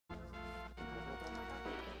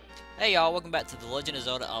Hey y'all, welcome back to The Legend of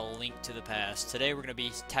Zelda: A Link to the Past. Today we're going to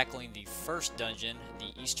be tackling the first dungeon,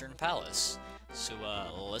 the Eastern Palace. So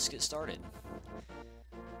let's get started.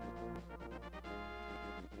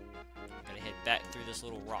 Gotta head back through this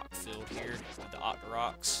little rock field here with the Octa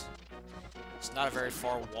Rocks. It's not a very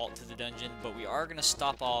far walk to the dungeon, but we are going to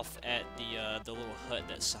stop off at the little hut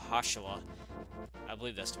that Sahashala, I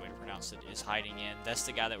believe that's the way to pronounce it, is hiding in. That's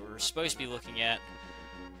the guy that we were supposed to be looking at,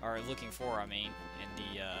 or looking for, I mean,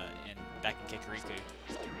 back in Kakariko.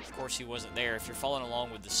 Of course, he wasn't there. If you're following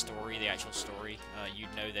along with the story, the actual story,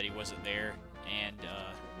 you'd know that he wasn't there. And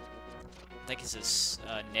I think it's his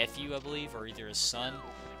nephew, I believe, or either his son,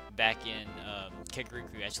 back in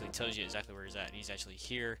Kakariko actually tells you exactly where he's at. He's actually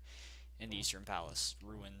here in the Eastern Palace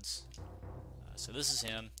ruins. So this is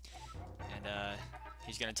him, and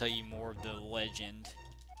he's going to tell you more of the legend.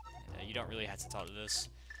 You don't really have to talk to this,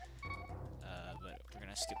 but we're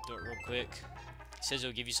going to skip through it real quick. It says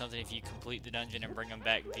it'll give you something if you complete the dungeon and bring him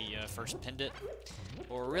back the first pendant.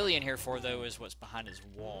 What we're really in here for, though, is what's behind his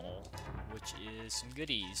wall, which is some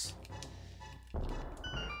goodies. So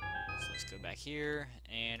let's go back here,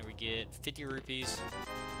 and we get 50 rupees,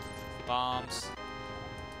 bombs,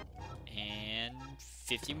 and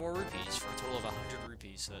 50 more rupees for a total of 100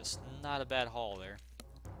 rupees. So it's not a bad haul there.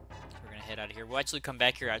 So we're going to head out of here. We'll actually come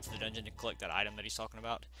back here out to the dungeon to collect that item that he's talking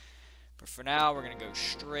about. But for now, we're going to go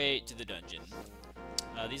straight to the dungeon.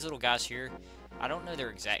 These little guys here, I don't know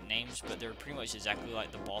their exact names, but they're pretty much exactly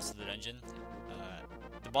like the boss of the dungeon.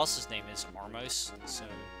 The boss's name is Armos, so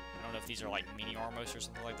I don't know if these are like mini Armos or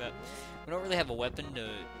something like that. We don't really have a weapon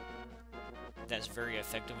that's very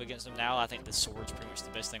effective against them now. I think the sword's pretty much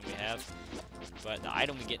the best thing we have. But the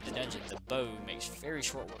item we get in the dungeon, the bow, makes very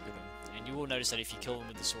short work of them. And you will notice that if you kill them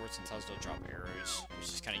with the sword, sometimes they'll drop arrows, which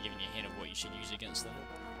is kind of giving you a hint of what you should use against them.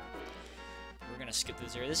 We're going to skip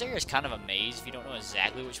this area. This area is kind of a maze. If you don't know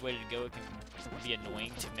exactly which way to go, it can be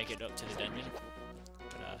annoying to make it up to the dungeon.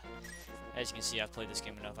 But as you can see, I've played this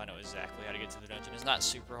game enough. I know exactly how to get to the dungeon. It's not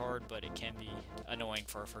super hard, but it can be annoying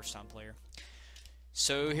for a first-time player.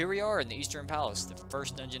 So here we are in the Eastern Palace, the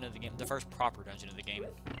first dungeon of the game, the first proper dungeon of the game.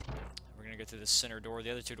 We're going to go through the center door.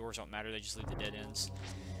 The other two doors don't matter. They just lead to dead ends.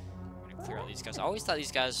 We're going to clear out these guys. I always thought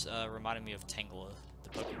these guys reminded me of Tangela,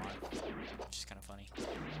 the Pokemon, which is kind of funny.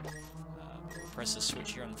 Press the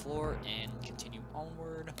switch here on the floor and continue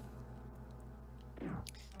onward.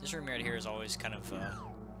 This room right here is always kind of, I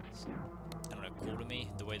don't know, cool to me.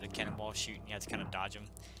 The way the cannonballs shoot and you have to kind of dodge them.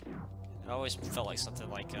 It always felt like something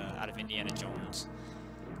like out of Indiana Jones.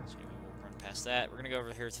 So we'll run past that. We're going to go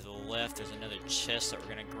over here to the left. There's another chest that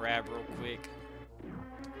we're going to grab real quick.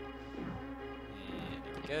 And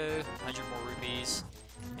there we go. 100 more rupees.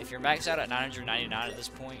 If you're maxed out at 999 at this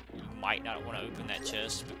point, you might not want to open that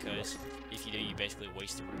chest, because if you do, you basically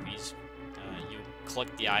waste the rupees. You'll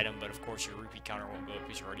collect the item, but of course your rupee counter won't go up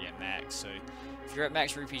because you're already at max. So if you're at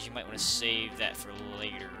max rupees, you might want to save that for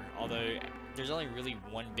later. Although there's only really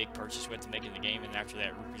one big purchase we have to make in the game, and after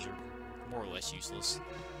that, rupees are more or less useless.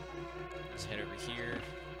 Let's head over here.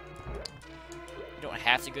 You don't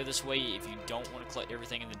have to go this way if you don't want to collect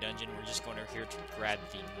everything in the dungeon. We're just going over here to grab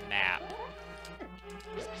the map.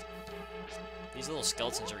 These little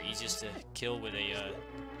skeletons are easiest to kill with a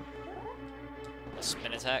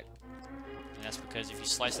spin attack, and that's because if you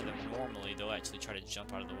slice at them normally, they'll actually try to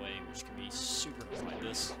jump out of the way, which can be super annoying like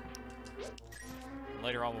this. And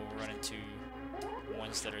later on, we'll run into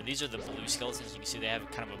ones that are, these are the blue skeletons. You can see they have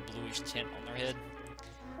kind of a bluish tint on their head.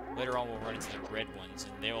 Later on, we'll run into the red ones,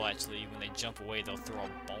 and they'll actually, when they jump away, they'll throw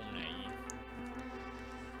a bone at you.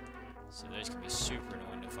 So those can be super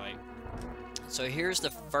annoying to fight. So here's the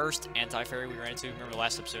first anti-fairy we ran into. Remember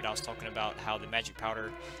last episode I was talking about how the magic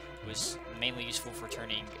powder was mainly useful for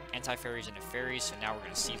turning anti-fairies into fairies, so now we're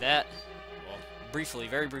going to see that. Well, briefly,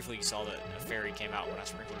 very briefly, you saw that a fairy came out when I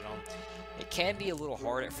sprinkled it on. It can be a little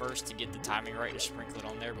hard at first to get the timing right to sprinkle it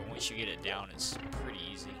on there, but once you get it down, it's pretty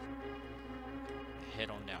easy. Head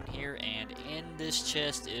on down here, and in this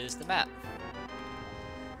chest is the map.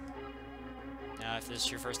 Now, if this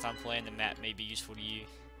is your first time playing, the map may be useful to you.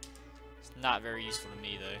 It's not very useful to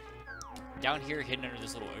me, though. Down here, hidden under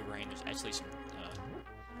this little overhang, there's actually some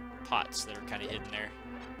pots that are kind of hidden there.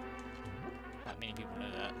 Not many people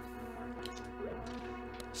know that.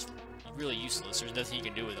 It's really useless. There's nothing you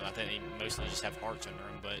can do with them. I think they mostly just have hearts under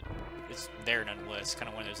them, but it's there nonetheless. It's kind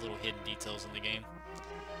of one of those little hidden details in the game.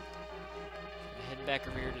 Head back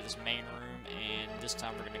over here to this main room, and this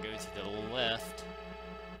time we're going to go to the left.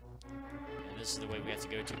 And this is the way we have to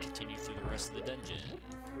go to continue through the rest of the dungeon.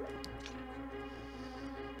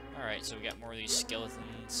 Alright, so we got more of these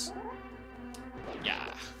skeletons.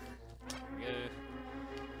 Yeah. There we go.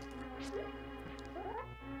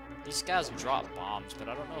 These guys drop bombs, but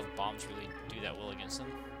I don't know if bombs really do that well against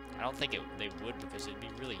them. I don't think they would, because it'd be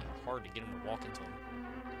really hard to get them to walk into them.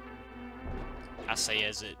 I say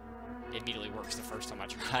as it immediately works the first time I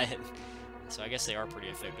try it. So I guess they are pretty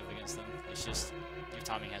effective against them. It's just your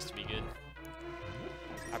timing has to be good.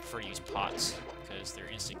 I prefer to use pots because they're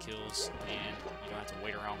instant kills and you don't have to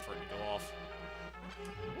wait around for it to go off.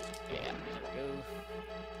 Yeah, there we go.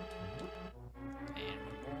 And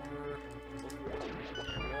one more.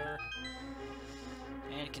 There we are.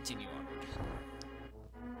 And continue onward.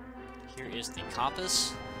 Here is the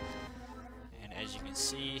compass. And as you can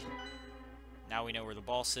see, now we know where the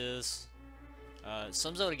boss is.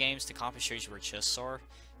 Some Zelda games, the compass shows you where chests are.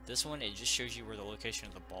 This one, it just shows you where the location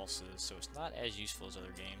of the boss is, so it's not as useful as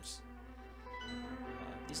other games.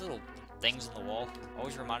 These little things on the wall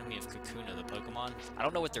always reminded me of Kakuna, the Pokemon. I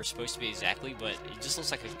don't know what they're supposed to be exactly, but it just looks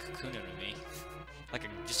like a Kakuna to me. Like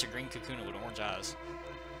just a green Kakuna with orange eyes.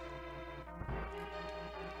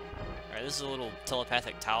 Alright, this is a little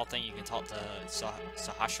telepathic tile thing. You can talk to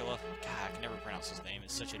Sahashala. God, I can never pronounce his name.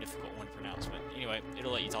 It's such a difficult one to pronounce. But anyway,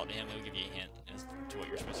 it'll let you talk to him. It'll give you a hint as to what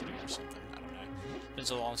you're supposed to do or something. I don't know. It's been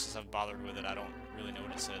so long since I've bothered with it, I don't really know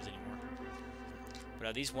what it says anymore.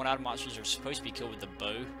 But these one-eyed monsters are supposed to be killed with the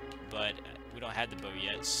bow, but we don't have the bow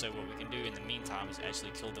yet. So what we can do in the meantime is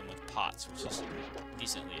actually kill them with pots, which is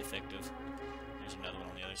decently effective. There's another one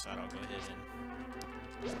on the other side. I'll go ahead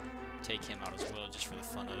and take him out as well, just for the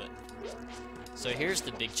fun of it. So here's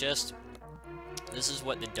the big chest. This is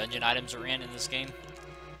what the dungeon items are in this game.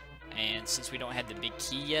 And since we don't have the big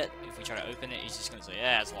key yet, if we try to open it, he's just going to say,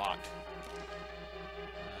 yeah, it's locked.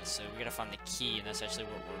 So we got to find the key, and that's actually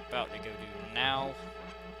what we're about to go do now.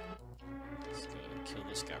 Let's go kill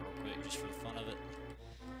this guy real quick, just for the fun of it.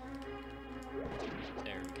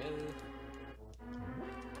 There we go.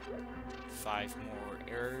 5 more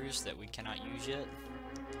arrows that we cannot use yet.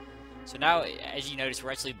 So now, as you notice,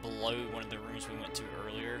 we're actually below one of the rooms we went to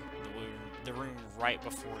earlier. The room right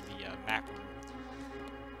before the map room.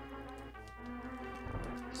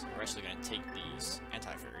 So we're actually going to take these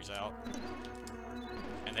anti-fairies out.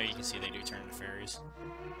 And there you can see they do turn into fairies.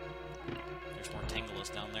 There's more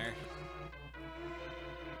TLoZ down there.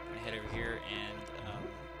 I'm going to head over here, and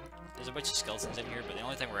there's a bunch of skeletons in here, but the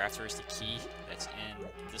only thing we're after is the key that's in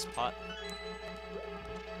this pot.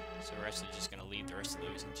 So we're actually just going to leave the rest of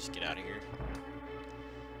those and just get out of here.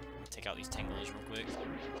 Take out these TLoZ real quick. There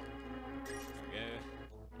we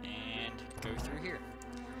go. And go through here.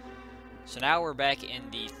 So now we're back in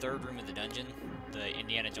the third room of the dungeon, the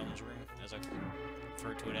Indiana Jones room, as I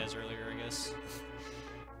referred to it as earlier, I guess.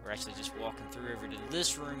 We're actually just walking through over to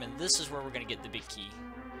this room, and this is where we're going to get the big key.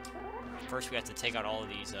 First, we have to take out all of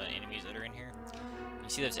these enemies that are in here. You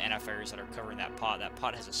see those anti-fairies that are covering that pot. That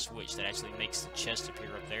pot has a switch that actually makes the chest appear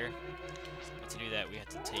up there. But to do that, we have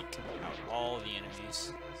to take out all the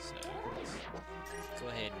enemies. So, go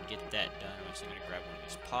ahead and get that done. I'm actually going to grab one of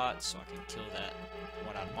these pots so I can kill that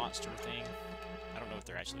one-eyed monster thing. I don't know what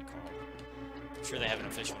they're actually called. I'm sure they have an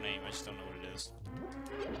official name, I just don't know what it is.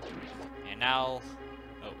 And now...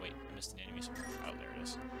 Oh, wait, I missed an enemy somewhere. Oh, there it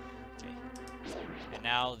is. Okay. And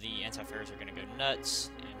now the anti-fairies are going to go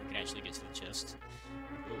nuts, and we can actually get to the chest.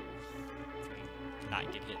 Ooh. If we can not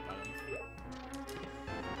get hit by them.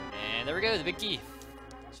 And there we go, the big key.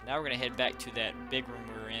 So now we're going to head back to that big room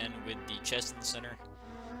we were in with the chest in the center.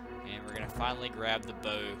 And we're going to finally grab the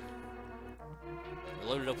bow. We're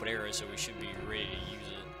loaded up with arrows, so we should be ready to use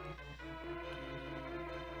it.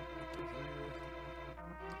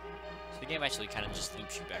 So the game actually kind of just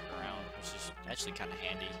loops you back around, which is actually kind of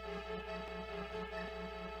handy.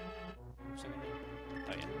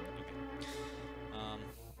 Oh yeah, okay. Open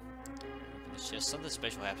this chest. Something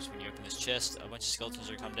special happens when you open this chest. A bunch of skeletons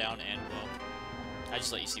are come down, and well, I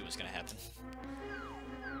just let you see what's going to happen.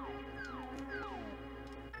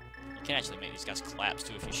 You can actually make these guys collapse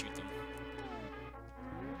too if you shoot them.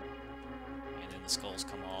 And then the skulls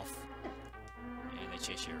come off, and they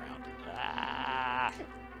chase you around. Ah!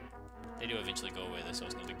 They do eventually go away though, so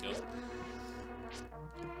it's no big deal.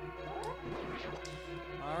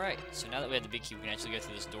 Alright, so now that we have the big key, we can actually go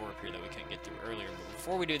through this door up here that we couldn't get through earlier. But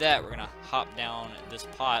before we do that, we're going to hop down this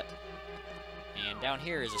pot. And down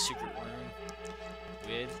here is a secret room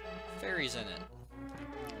with fairies in it.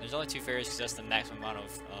 There's only 2 fairies because that's the maximum amount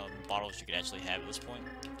of bottles you could actually have at this point.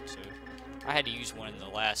 So I had to use one in the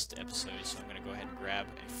last episode, so I'm going to go ahead and grab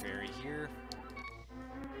a fairy here.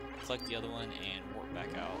 Collect the other one and warp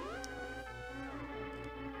back out.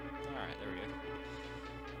 Alright, there we go.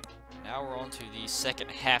 Now we're on to the second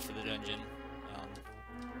half of the dungeon.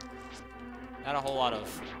 Not a whole lot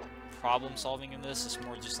of problem solving in this, it's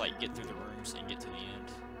more just like get through the rooms and get to the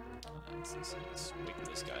end. Let's wake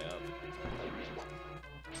this guy up.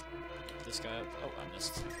 Wake this guy up. Oh, I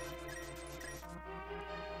missed.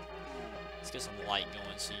 Let's get some light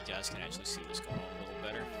going so you guys can actually see what's going on a little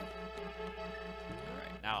better.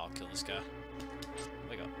 Alright, now I'll kill this guy.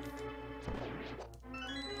 Wake up.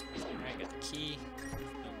 Alright, got the key.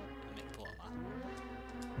 Oh, I meant to pull out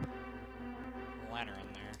my lantern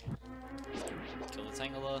there. Kill the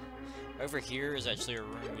Tangela. Over here is actually a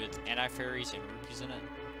room with anti-fairies and rupees in it.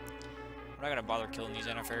 I'm not gonna bother killing these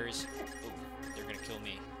anti-fairies. Oh, they're gonna kill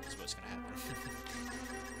me. Is what's gonna happen.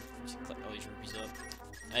 Just collect all these rupees up.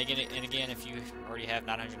 And again, if you already have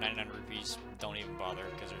 999 rupees, don't even bother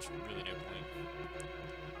because there's really no point.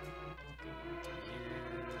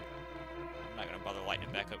 I'm not gonna bother lighting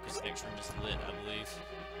it back up because the next room is lit, I believe.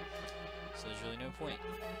 So there's really no point.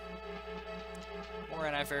 More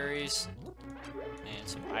anti-fairies and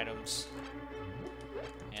some items.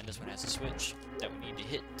 And this one has a switch that we need to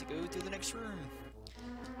hit to go through the next room.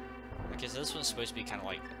 Okay, so this one's supposed to be kind of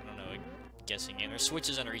like, I don't know, a guessing game. There's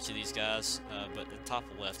switches under each of these guys, but the top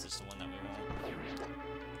left is the one that we want.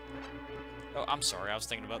 Oh, I'm sorry, I was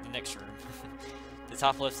thinking about the next room. The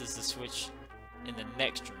top left is the switch in the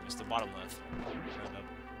next room. It's the bottom left. Or the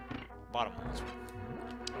bottom left.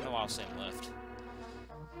 I don't know why I was saying left.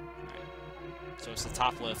 Alright. So it's the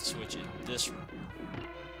top left switch in this room.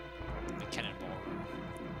 The cannonball room.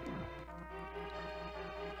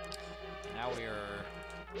 And now we are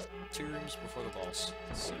 2 rooms before the boss.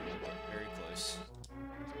 So we're getting very close.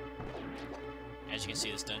 As you can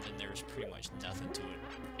see, this dungeon, there was pretty much nothing to it.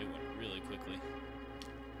 It went really quickly.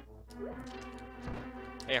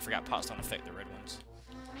 Hey, I forgot pots don't affect the red ones.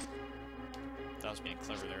 That was being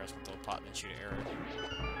clever there. I was going to throw a pot and then shoot an arrow.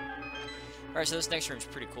 Alright, so this next room is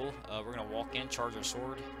pretty cool. We're going to walk in, charge our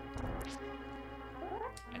sword,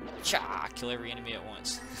 and kill every enemy at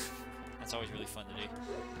once. That's always really fun to do.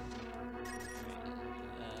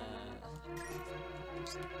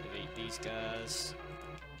 Evade these guys.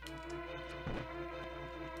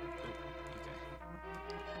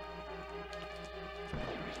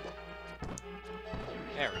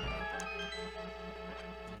 There we go.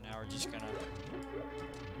 And now we're just gonna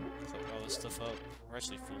click all this stuff up. We're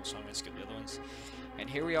actually full, so I'm gonna skip the other ones. And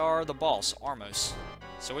here we are, the boss, Armos.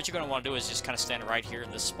 So what you're gonna want to do is just kind of stand right here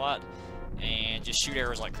in this spot and just shoot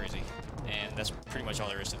arrows like crazy. And that's pretty much all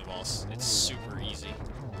there is to the boss. It's super easy.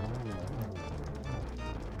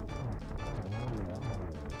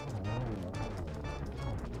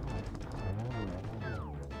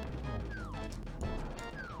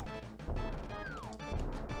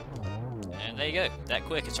 And there you go. That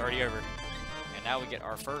quick, it's already over. And now we get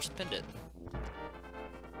our first pendant.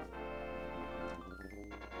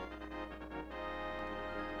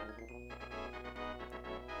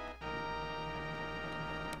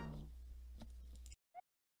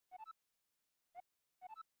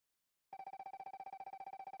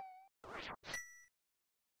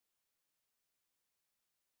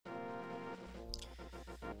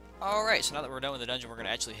 Alright, so now that we're done with the dungeon, we're going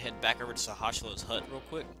to actually head back over to Sahashilo's hut real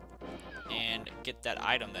quick and get that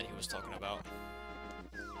item that he was talking about.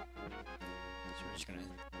 So we're just going to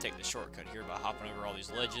take the shortcut here by hopping over all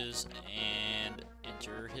these ledges and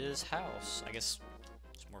enter his house. I guess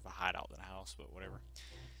it's more of a hideout than a house, but whatever.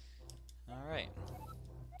 Alright.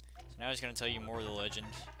 So now he's going to tell you more of the legend.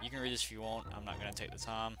 You can read this if you want. I'm not going to take the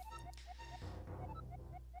time.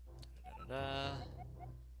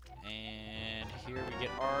 And here we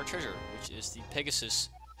get our treasure, which is the Pegasus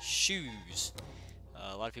shoes.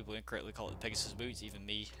 A lot of people incorrectly call it the Pegasus boots, even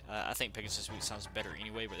me. I think Pegasus boots sounds better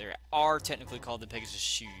anyway, but they are technically called the Pegasus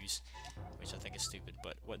shoes, which I think is stupid.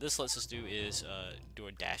 But what this lets us do is do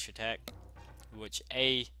a dash attack, which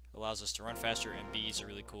A, allows us to run faster, and B, is a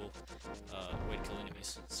really cool way to kill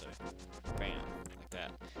enemies. So, bam, like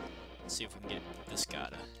that. Let's see if we can get this guy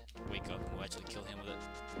to wake up and we'll actually kill him with it.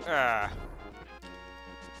 Ah!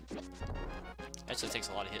 Actually, it takes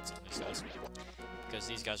a lot of hits on these guys, because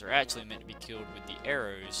these guys are actually meant to be killed with the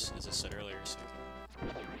arrows, as I said earlier. So,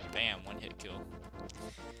 bam, one hit kill.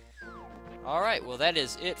 Alright, well that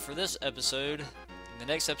is it for this episode. In the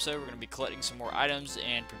next episode, we're going to be collecting some more items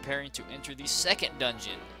and preparing to enter the second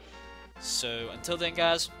dungeon. So, until then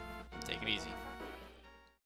guys, take it easy.